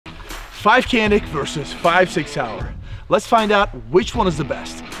5 Canik versus 5 Sauer. Let's find out which one is the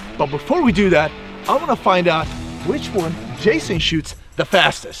best. But before we do that, I want to find out which one Jason shoots the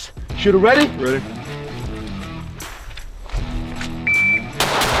fastest. Shooter ready? Ready.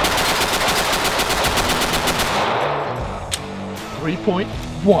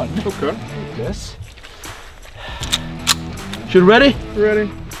 .1. Okay. Like this. Shooter ready? Ready.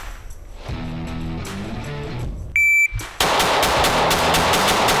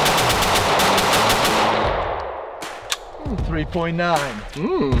 .9.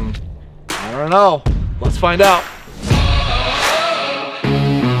 I don't know. Let's find out.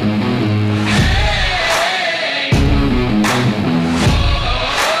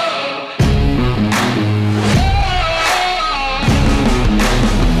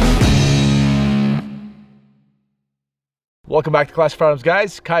 Welcome back to Clash of Firearms,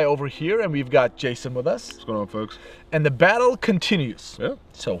 guys. Kai over here, and we've got Jason with us. What's going on, folks? And the battle continues. Yeah.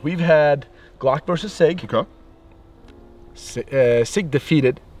 So we've had Glock versus Sig. Okay. Sig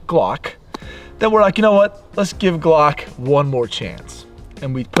defeated Glock. Then we're like, you know what? Let's give Glock one more chance.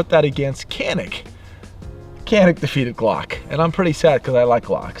 And we put that against Canik. Canik defeated Glock. And I'm pretty sad because I like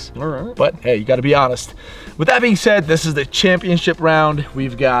Glocks. All right. But hey, you got to be honest. With that being said, this is the championship round.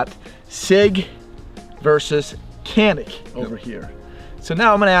 We've got Sig versus Canik over here. So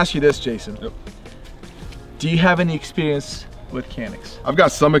now I'm going to ask you this, Jason. Yep. Do you have any experience with Caniks? I've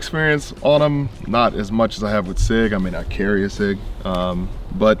got some experience on them, not as much as I have with Sig. I mean, I carry a Sig,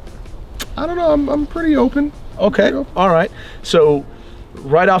 but I don't know, I'm pretty open. Okay, all right. So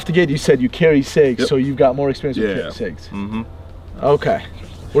right off the gate, you said you carry SIGs, yep. So you've got more experience with carrying SIGs. Mm-hmm. Okay.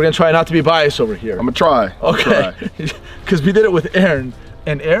 We're gonna try not to be biased over here. I'm gonna try. Okay. Because we did it with Aaron,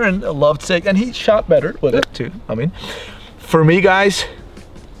 and Aaron loved SIG, and he shot better with it too. I mean, for me, guys,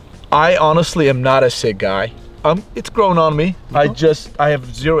 I honestly am not a SIG guy. It's grown on me. I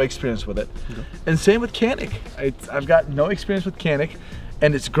have zero experience with it. And same with Canik. I've got no experience with Canik,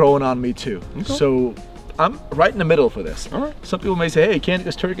 and it's growing on me too. So I'm right in the middle for this. Some people may say, hey, Canik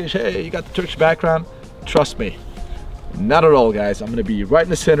is Turkish. Hey, you got the Turkish background. Trust me, not at all, guys. I'm gonna be right in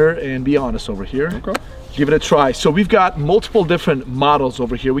the center and be honest over here. Give it a try. So we've got multiple different models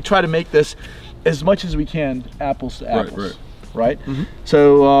over here. We try to make this as much as we can apples to apples. Right?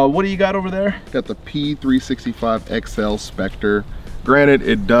 So what do you got over there? Got the P365 XL Spectre. Granted,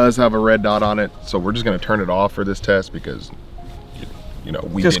 it does have a red dot on it, so we're just gonna turn it off for this test because, you know,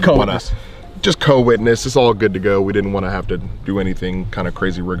 we just didn't wanna just co-witness. It's all good to go. We didn't want to have to do anything kind of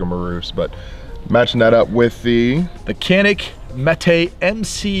crazy rigmaroles, but matching that up with the Canik Mete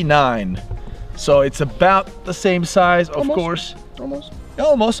MC9. So it's about the same size, of course.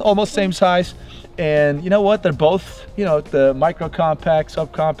 Almost same size. And you know what? They're both, you know, the micro compact,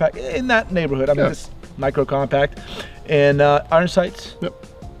 subcompact, in that neighborhood. I mean, this micro compact. And iron sights,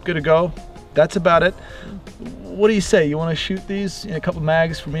 good to go. That's about it. What do you say? You want to shoot these in a couple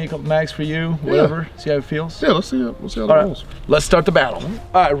mags for me, a couple mags for you, whatever? See how it feels? Yeah, let's see. We'll see how that goes. Let's start the battle.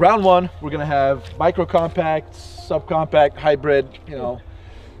 All right, round one. We're gonna have micro compact, subcompact, hybrid. You know.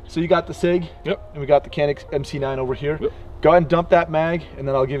 So you got the Sig. And we got the Canik MC9 over here. Go ahead and dump that mag, and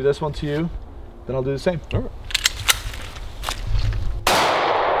then I'll give this one to you. Then I'll do the same. All right.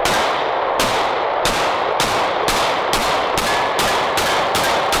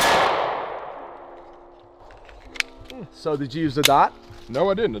 So did you use the dot?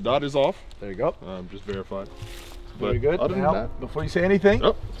 No, I didn't. The dot is off. There you go. Just verified. Very good. Other than that, before you say anything,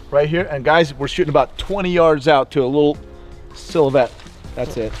 right here, and guys, we're shooting about 20 yards out to a little silhouette.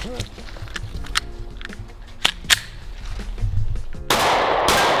 That's it.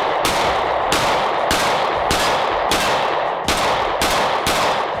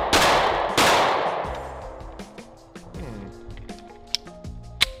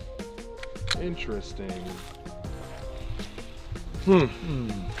 Interesting.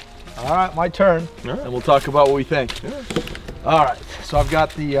 All right, my turn, and we'll talk about what we think. All right, so I've got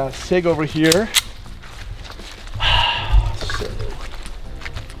the Sig over here.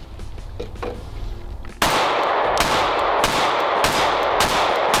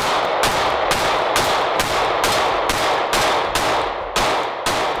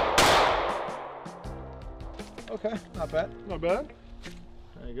 Okay, not bad. Not bad.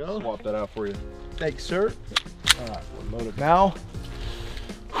 There you go. Swap that out for you. Thanks, sir. All right, we'll load it now.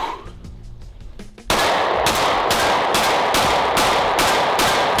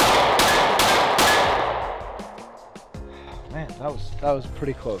 Man, that was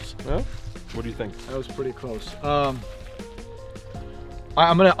pretty close. Yeah? What do you think? That was pretty close. I'm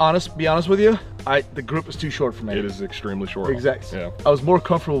gonna be honest with you. The group is too short for me. It is extremely short. Exactly. Yeah. I was more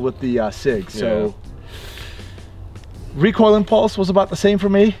comfortable with the Sig. So Recoil impulse was about the same for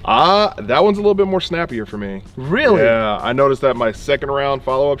me. That one's a little bit more snappier for me. Really? Yeah, I noticed that my second round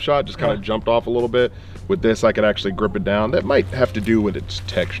follow-up shot just kind of jumped off a little bit. With this, I could actually grip it down. That might have to do with its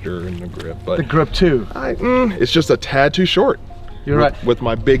texture and the grip, but the grip too. It's just a tad too short. You're right. With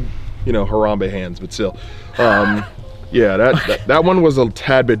my big, you know, Harambe hands, but still. Yeah, that one was a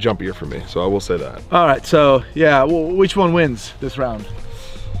tad bit jumpier for me, so I will say that. All right, so yeah, well, which one wins this round?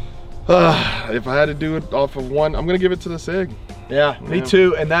 If I had to do it off of one, I'm gonna give it to the SIG. Yeah, me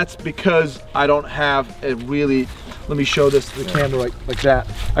too, and that's because I don't have a really, let me show this to the camera like that.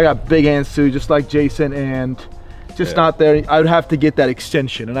 I got big hands too, just like Jason, and just not there. I would have to get that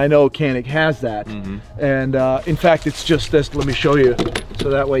extension, and I know Canik has that. And in fact, it's just this. Let me show you, so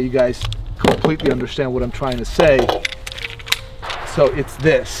that way you guys completely understand what I'm trying to say. So it's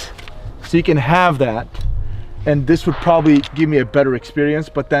this, so you can have that. And this would probably give me a better experience,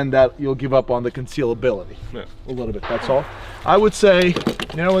 but then that you'll give up on the concealability a little bit, that's all. I would say,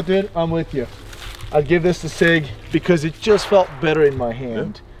 you know what, dude, I'm with you. I'd give this to SIG because it just felt better in my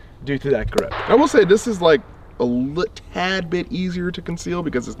hand due to that grip. I will say this is like a tad bit easier to conceal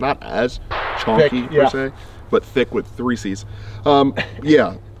because it's not as chunky per se, but thick with 3 C's.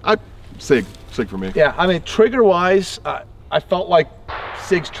 Yeah, SIG for me. Yeah, I mean, trigger-wise, I felt like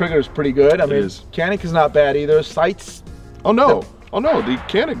SIG's trigger is pretty good. I mean, Canik is not bad either. Sights. Oh no, the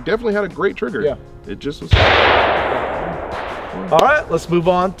Canik definitely had a great trigger. Yeah, it just was. All right, let's move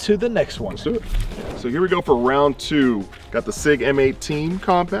on to the next one. Let's do it. So here we go for round 2. Got the SIG M18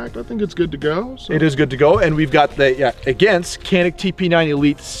 compact. I think it's good to go. So. It is good to go, and we've got the against Canik TP9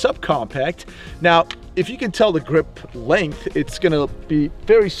 Elite subcompact. Now, if you can tell the grip length, it's going to be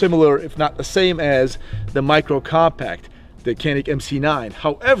very similar, if not the same, as the micro compact, the Canik MC9.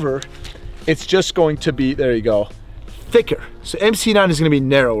 However, it's just going to be, there you go, thicker. So MC9 is going to be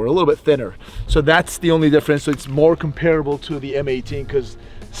narrower, a little bit thinner. So that's the only difference. So it's more comparable to the M18 because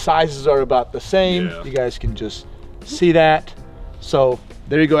sizes are about the same. You guys can just see that. So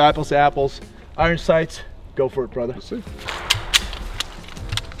there you go, apples to apples. Iron sights, go for it, brother. Let's see.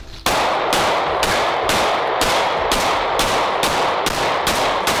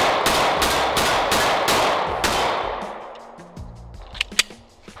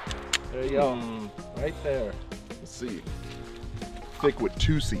 There you go, right there. Let's see. Thick with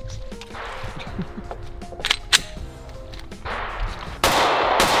 2 C's.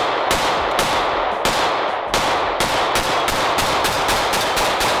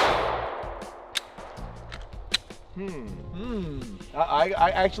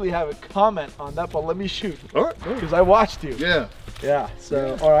 I actually have a comment on that, but let me shoot. All right. Because I watched you. Yeah. Yeah,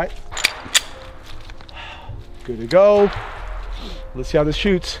 so, all right. Good to go. Let's see how this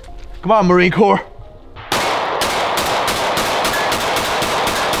shoots. Come on, Marine Corps.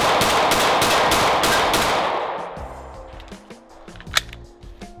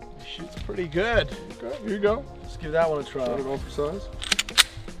 It shoots pretty good. Okay, here you go. Let's give that one a try. Put it on for size.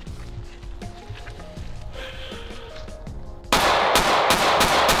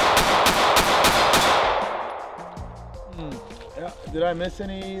 Did I miss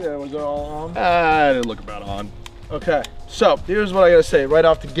any? Was it all on? I didn't look about on. Okay, so here's what I gotta say right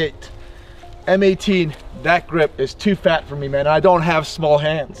off the gate. M18, that grip is too fat for me, man. I don't have small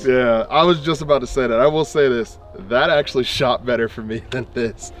hands. Yeah, I was just about to say that. I will say this, that actually shot better for me than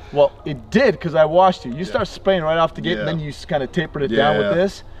this. Well, it did, because I watched you. You start spraying right off the gate, and then you kind of tapered it down with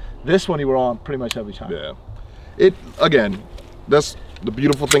this. This one you were on pretty much every time. Yeah. It, again, that's the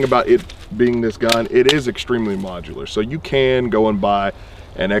beautiful thing about it being this gun. It is extremely modular. So you can go and buy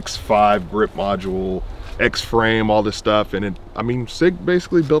an X5 grip module, X frame, all this stuff, and it, I mean, SIG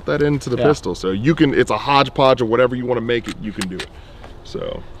basically built that into the pistol. So you can, it's a hodgepodge or whatever you want to make it, you can do it.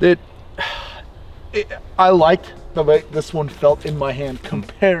 So I liked the way this one felt in my hand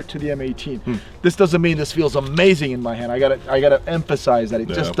compared to the M18. This doesn't mean this feels amazing in my hand. I gotta emphasize that it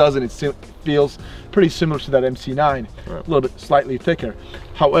just doesn't. It feels pretty similar to that MC9, a little bit slightly thicker.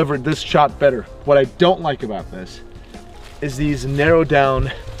 However, this shot better. What I don't like about this is these narrow down.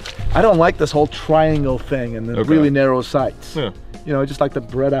 I don't like this whole triangle thing and the really narrow sights. You know, just like the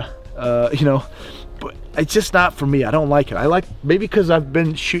Beretta, you know, but it's just not for me. I don't like it. I like, maybe because I've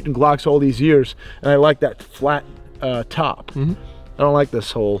been shooting Glocks all these years and I like that flat top. I don't like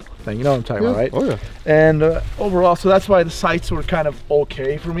this whole thing. You know what I'm talking about, right? Oh yeah. And overall, so that's why the sights were kind of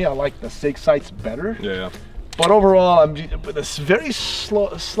okay for me. I like the SIG sights better. Yeah. But overall, I'm with this very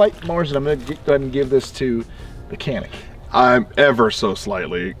slight margin. I'm gonna go ahead and give this to the Canik. I'm ever so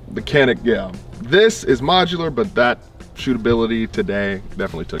slightly. The Canik, yeah. This is modular, but that shootability today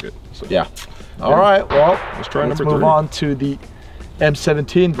definitely took it. So. Yeah. All right, well, let's try number 3. Move on to the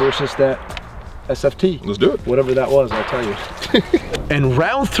M17 versus that SFT. Let's do it. Whatever that was, I'll tell you. And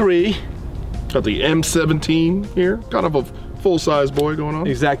round 3. Got the M17 here, kind of a full-size boy going on.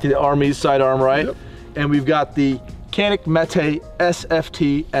 Exactly, the Army's sidearm, right? Yep. And we've got the Canik Mete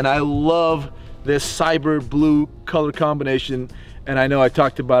SFT, and I love this cyber blue color combination. And I know I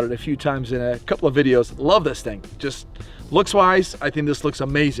talked about it a few times in a couple of videos. Love this thing. Just looks-wise, I think this looks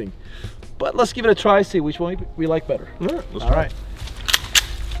amazing. But let's give it a try, see which one we like better. All right, let's All try. right.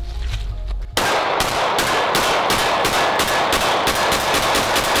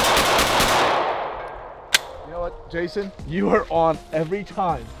 You know what, Jason? You are on every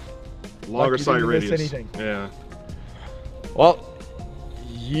time. Longer sight radius. Anything. Yeah. Well,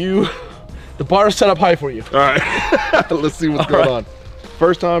 the bar is set up high for you. All right, let's see what's going on.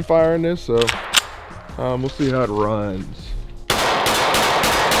 First time firing this, so we'll see how it runs.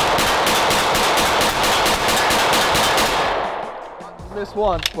 Missed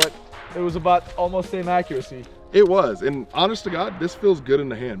one, but it was about almost same accuracy. It was, and honest to God, this feels good in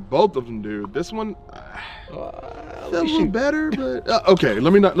the hand. Both of them do. This one, a little better, but okay.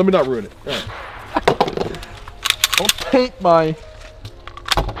 Let me not ruin it. All right. Don't paint my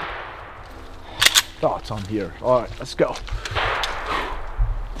thoughts on here. All right, let's go.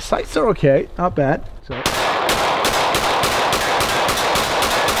 The sights are okay, not bad. So.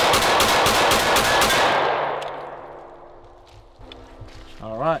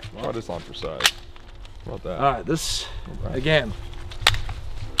 All right. Try this on for size. How about that? All right, this again.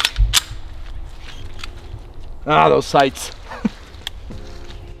 Ah, those sights.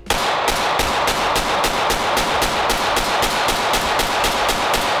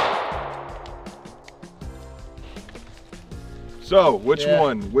 So, which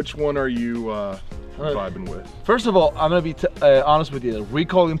one are you vibing with? First of all, I'm gonna be honest with you. The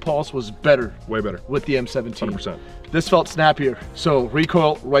recoil impulse was better. Way better. With the M17. 100%. This felt snappier. So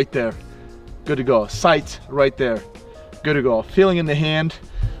recoil right there, good to go. Sights right there, good to go. Feeling in the hand,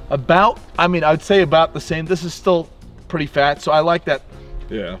 I mean, I'd say about the same. This is still pretty fat, so I like that.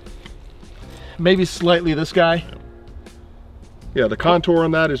 Yeah. Maybe slightly this guy. Yeah, the contour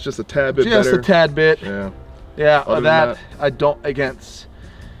on that is just a tad bit better. Just a tad bit. Yeah. Yeah, that I don't against.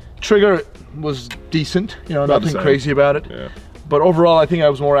 Trigger was decent, you know, nothing crazy about it. Yeah. But overall, I think I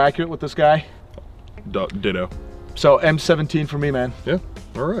was more accurate with this guy. Ditto. So M17 for me, man. Yeah.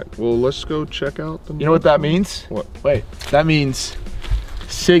 All right. Well, let's go check out the. You know what that means? What? Wait, that means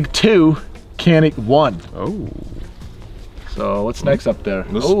Sig 2, Canik 1. Oh. So what's next up there?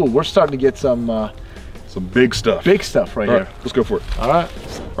 Oh, we're starting to get some big stuff. Big stuff right here. Let's go for it. All right.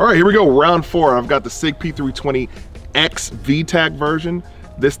 All right, here we go. Round 4. I've got the Sig P320X VTAC version.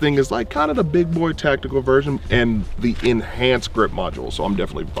 This thing is like kind of the big boy tactical version and the enhanced grip module. So I'm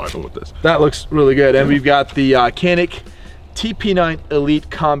definitely vibing with this. That looks really good. And we've got the Canik TP9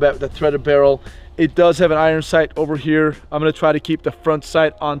 Elite Combat with the threaded barrel. It does have an iron sight over here. I'm gonna try to keep the front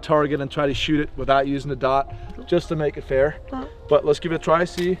sight on target and try to shoot it without using the dot, just to make it fair. But let's give it a try,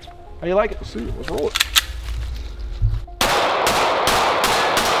 see how you like it. Let's see, let's roll it.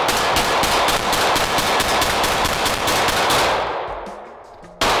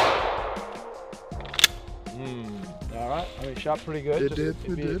 All right, I mean, shot pretty good. It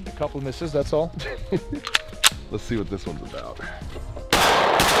did. A couple of misses, that's all. Let's see what this one's about.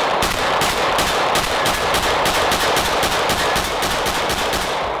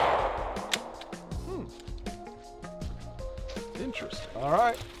 Interesting. All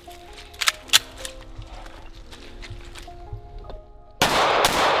right.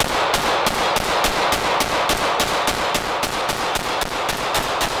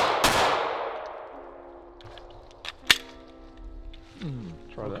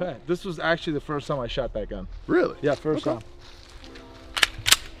 Try that. Okay, this was actually the first time I shot that gun. Really? Yeah, first time.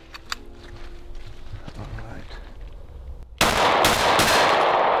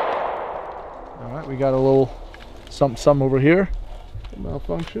 All right, we got a little something over here.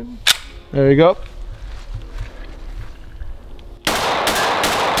 Malfunction. There you go.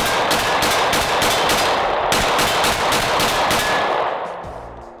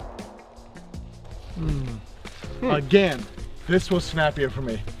 Again, this was snappier for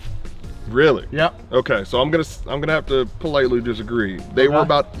me. Really? Yep. Okay, so I'm gonna have to politely disagree. They were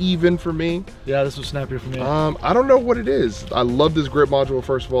about even for me. Yeah, this was snappier for me. I don't know what it is. I love this grip module.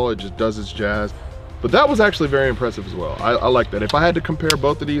 First of all, it just does its jazz. But that was actually very impressive as well. I like that. If I had to compare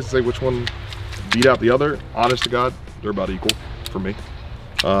both of these and say which one beat out the other, honest to God, they're about equal for me.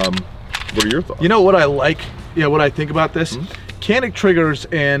 What are your thoughts? You know what I like? Yeah, what I think about this? Canik triggers,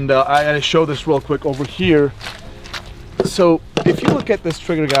 and I gotta show this real quick over here. So if you look at this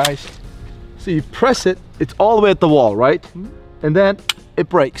trigger, guys, so you press it, it's all the way at the wall, right? And then it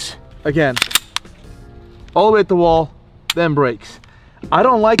breaks. Again, all the way at the wall, then brakes. I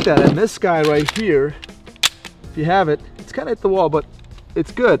don't like that. And this guy right here, if you have it, it's kind of at the wall, but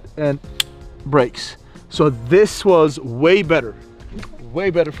it's good, and brakes. So this was way better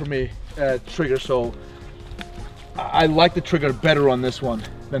for me at trigger. So I like the trigger better on this one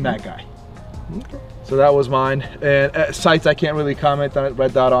than that guy. Okay. So that was mine. And sights, I can't really comment on it,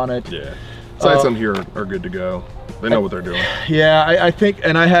 red dot on it. Yeah, sights on here are good to go. They know what they're doing. Yeah, I think,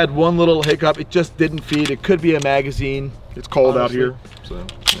 and I had one little hiccup. It just didn't feed. It could be a magazine. It's cold out here. So,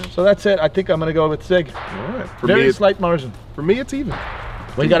 yeah. So that's it. I think I'm gonna go with Sig. All right. For Very me, slight margin. For me, it's even.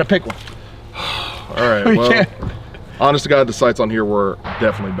 Well, you gotta pick one. All right. Well, honest to God, the sights on here were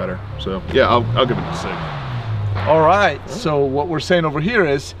definitely better. So yeah, I'll give it to Sig. All right. So what we're saying over here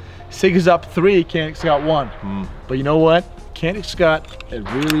is Sig is up 3, Canik's got 1. But you know what? Canik's got a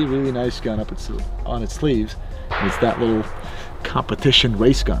really, really nice gun up on its sleeves. It's that little competition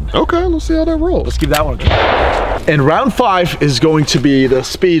race gun. Okay, let's see how that rolls. Let's give that one a try. And round 5 is going to be the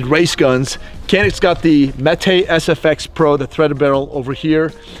speed race guns. Canik's got the Mete SFX Pro, the threaded barrel over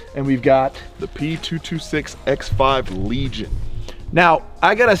here, and we've got the P226 X5 Legion. Now,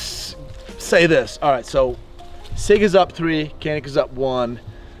 I gotta say this. All right, so Sig is up 3, Canik is up 1.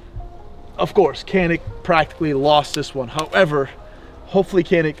 Of course, Canik practically lost this one. However, hopefully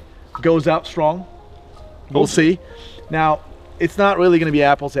Canik goes out strong. We'll see. Now, it's not really going to be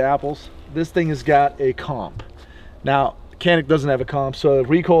apples to apples. This thing has got a comp. Now, Canik doesn't have a comp, so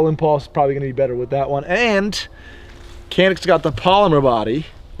recoil impulse is probably going to be better with that one. And Canik's got the polymer body.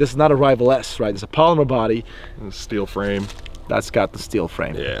 This is not a Rival S, right? It's a polymer body. And steel frame. That's got the steel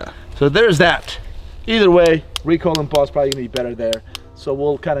frame. Yeah. So there's that. Either way, recoil impulse is probably going to be better there. So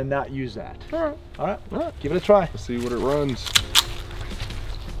we'll kind of not use that. All right. All right. All right. Give it a try. Let's see what it runs.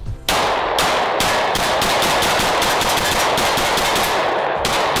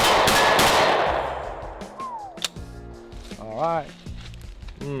 All right.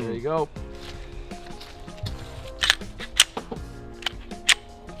 There you go.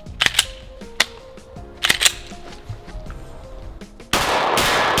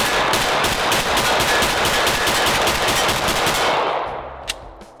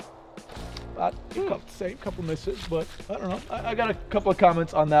 Same couple misses, but I don't know. I got a couple of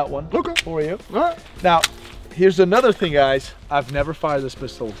comments on that one for you. All right. Now, here's another thing, guys. I've never fired this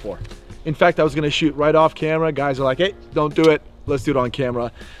pistol before. In fact, I was going to shoot right off camera. Guys are like, hey, don't do it. Let's do it on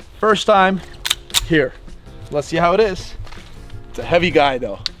camera. First time here. Let's see how it is. It's a heavy guy,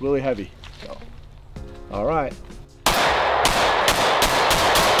 though. Really heavy. So, all right.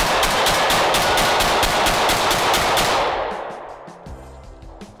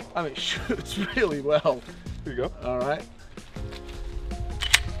 I mean, shoots really well. Here you go. All right.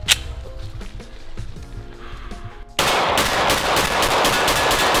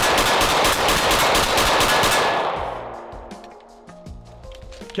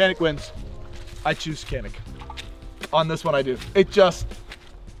 Canik wins. I choose Canik. On this one I do. It just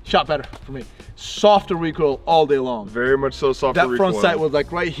shot better for me. Softer recoil all day long. Very much so softer recoil. That front sight was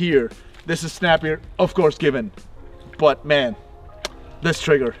like right here. This is snappier, of course, given. But man, this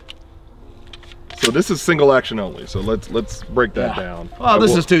trigger. So this is single action only. So let's break that down. Well,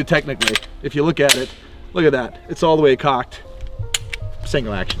 this is too technically. If you look at it, look at that. It's all the way cocked.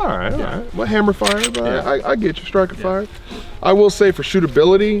 Single action. All right, all right. Well, hammer fire, but I get you, striker fire. I will say for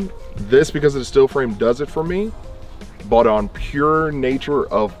shootability, this, because of the steel frame, does it for me. But on pure nature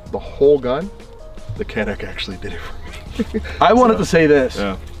of the whole gun, the Canik actually did it for me. I wanted to say this.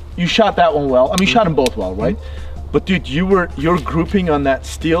 Yeah. You shot that one well. I mean, you shot them both well, right? But dude, your grouping on that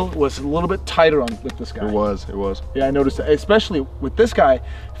steel was a little bit tighter with this guy. It was. Yeah, I noticed that. Especially with this guy,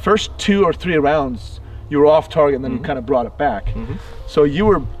 first 2 or 3 rounds, you were off target and then you kind of brought it back. So you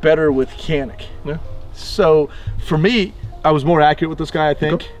were better with Canik. Yeah. So for me, I was more accurate with this guy, I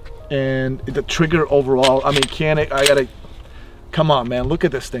think. And the trigger overall, I mean, Canik, I gotta, come on, man, look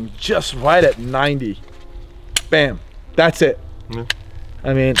at this thing. Just right at 90. Bam. That's it. Yeah.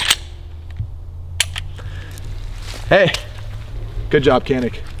 I mean, hey, good job,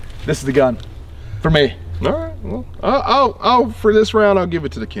 Canik. This is the gun for me. All right. Well, I'll for this round, I'll give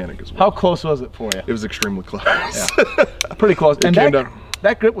it to the Canik as well. How close was it for you? It was extremely close. Yeah. Pretty close. And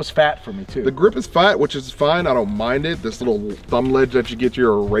that grip was fat for me too. The grip is fat, which is fine. I don't mind it. This little thumb ledge that you get to,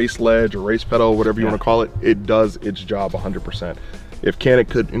 or race ledge, or race pedal, whatever you want to call it, it does its job 100%. If Canik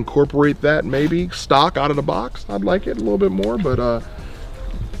could incorporate that, maybe stock out of the box, I'd like it a little bit more. But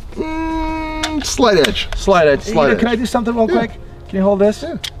slight edge. Slight edge. Can I do something real quick? Can you hold this?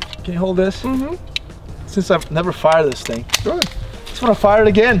 Yeah. Can you hold this? Since I've never fired this thing. Go ahead. Just want to fire it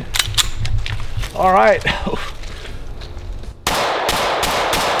again. All right.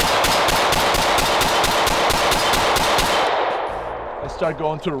 start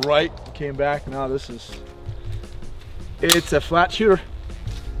going to the right, came back. Now it's a flat shooter.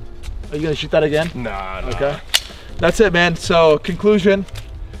 Are you gonna shoot that again? Nah. Okay. That's it, man. So conclusion,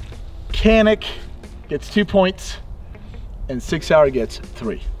 Canik gets 2 points and 6 Sauer gets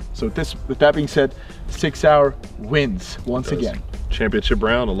 3. So with that being said, 6 Sauer wins once again. Championship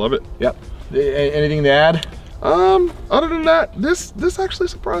round, I love it. Yep. Anything to add? Other than that, this actually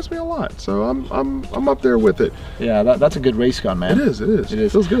surprised me a lot. So I'm up there with it. Yeah, that's a good race gun, man. It is.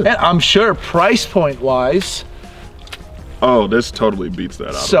 It feels good. And I'm sure price point wise. Oh, this totally beats that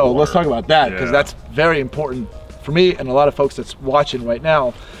out. So let's talk about that, because that's very important for me and a lot of folks that's watching right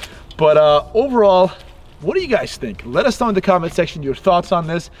now. But overall, what do you guys think? Let us know in the comment section your thoughts on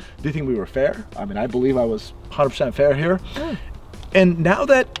this. Do you think we were fair? I mean, I believe I was 100% fair here. And now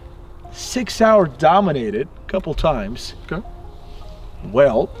that 6 Sauer dominated a couple times. Okay.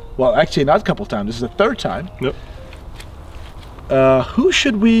 Well, actually not a couple times. This is the third time. Yep. Who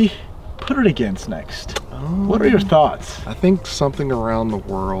should we put it against next? What are your thoughts? I think something around the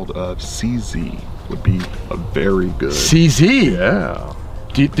world of CZ would be a very good. CZ? Yeah.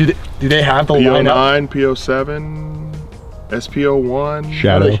 Do they have the PO9, PO7, SPO1,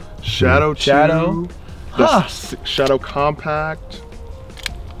 Shadow 2, Shadow. Shadow Compact.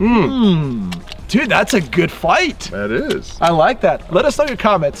 Dude, that's a good fight. That is. I like that. Let us know your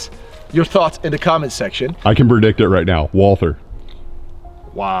comments, your thoughts in the comments section. I can predict it right now. Walther.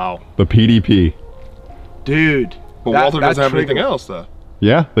 Wow. The PDP. Dude. But Walther doesn't have anything else though.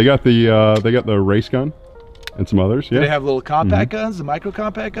 Yeah, they got the race gun and some others. Yeah. Do they have little compact guns, the micro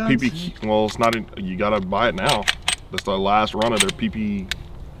compact guns? PP. Well, it's not. You gotta buy it now. That's the last run of their PP,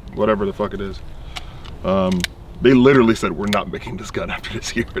 whatever the fuck it is. They literally said we're not making this gun after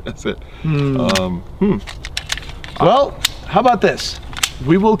this year. That's it. Well, how about this?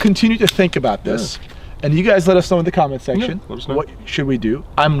 We will continue to think about this, and you guys let us know in the comment section. Let us know. What should we do?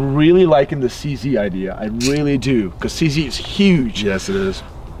 I'm really liking the CZ idea. I really do, because CZ is huge. Yes, it is.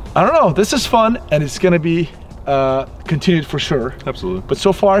 I don't know. This is fun, and it's gonna be continued for sure. Absolutely. But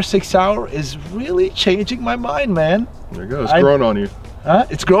so far, 6 Sauer is really changing my mind, man. There you go. It's growing on you.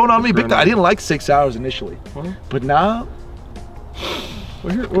 It's growing on me big time. I didn't like 6 Sauers initially, but now.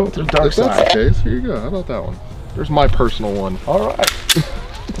 Well, here, to the dark if side. that's the case, here you go. How about that one? There's my personal one. All right.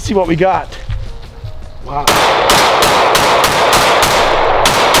 Let's see what we got. Wow.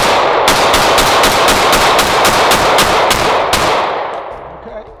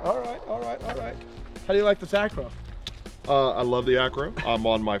 Okay. All right. How do you like this acro? I love the acro. I'm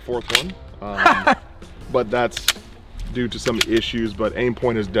on my 4th one, but that's due to some issues. But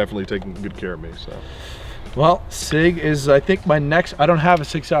Aimpoint is definitely taking good care of me. So. Well, SIG is, I think, my next. I don't have a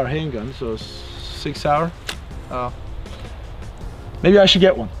 6 Sauer handgun, so 6 Sauer. Maybe I should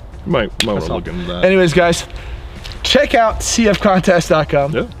get one. You might want to look into that. Anyways, guys, check out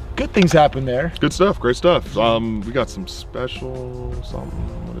cfcontest.com. Yeah. Good things happen there. Good stuff. Great stuff. We got some special something.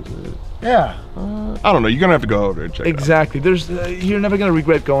 What is it? Yeah. I don't know. You're gonna have to go over there and check. Exactly. It out. There's. You're never gonna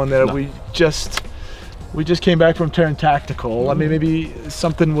regret going there. No. We just came back from Terran Tactical. I mean, maybe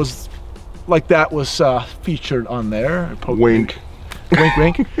something was like that was featured on there. Wink. Wink,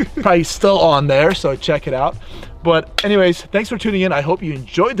 wink. Probably still on there, so check it out. But anyways, thanks for tuning in. I hope you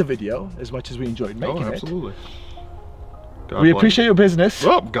enjoyed the video as much as we enjoyed making it. Absolutely. We appreciate your business.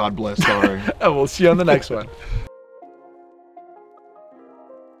 Oh, God bless. Sorry. And we'll see you on the next one.